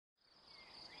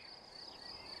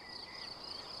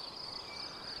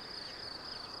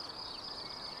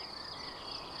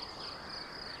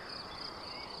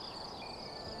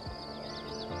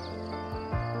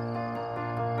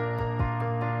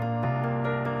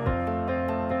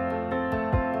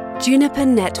Juniper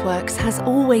Networks has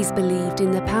always believed in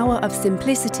the power of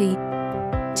simplicity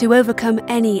to overcome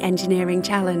any engineering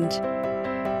challenge.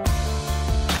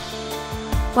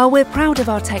 While we're proud of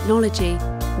our technology,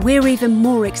 we're even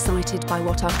more excited by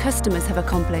what our customers have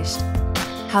accomplished,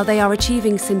 how they are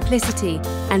achieving simplicity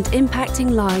and impacting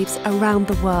lives around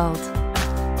the world.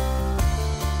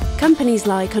 Companies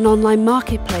like an online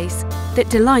marketplace that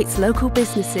delights local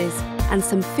businesses and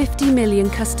some 50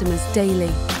 million customers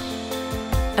daily.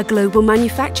 A global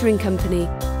manufacturing company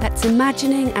that's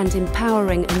imagining and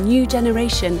empowering a new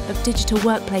generation of digital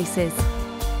workplaces.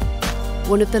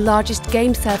 One of the largest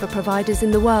game server providers in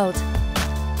the world,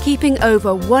 keeping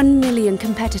over 1 million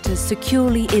competitors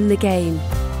securely in the game.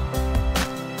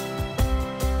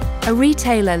 A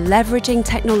retailer leveraging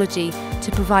technology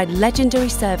to provide legendary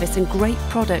service and great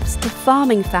products to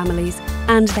farming families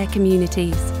and their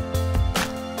communities.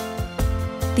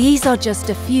 These are just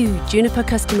a few Juniper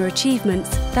customer achievements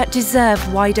that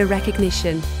deserve wider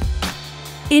recognition.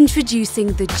 Introducing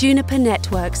the Juniper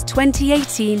Networks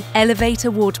 2018 Elevate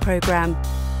Award programme,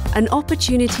 an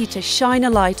opportunity to shine a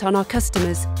light on our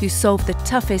customers who solve the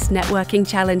toughest networking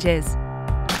challenges.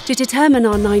 To determine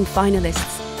our 9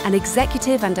 finalists, an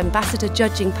executive and ambassador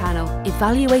judging panel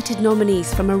evaluated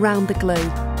nominees from around the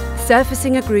globe,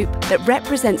 surfacing a group that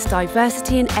represents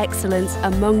diversity and excellence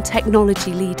among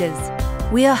technology leaders.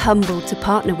 We are humbled to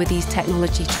partner with these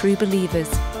technology true believers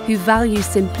who value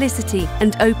simplicity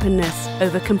and openness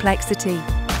over complexity.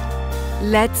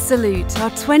 Let's salute our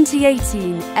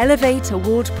 2018 Elevate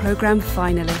Award Programme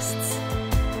finalists.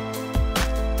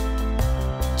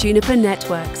 Juniper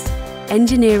Networks,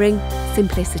 engineering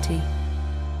simplicity.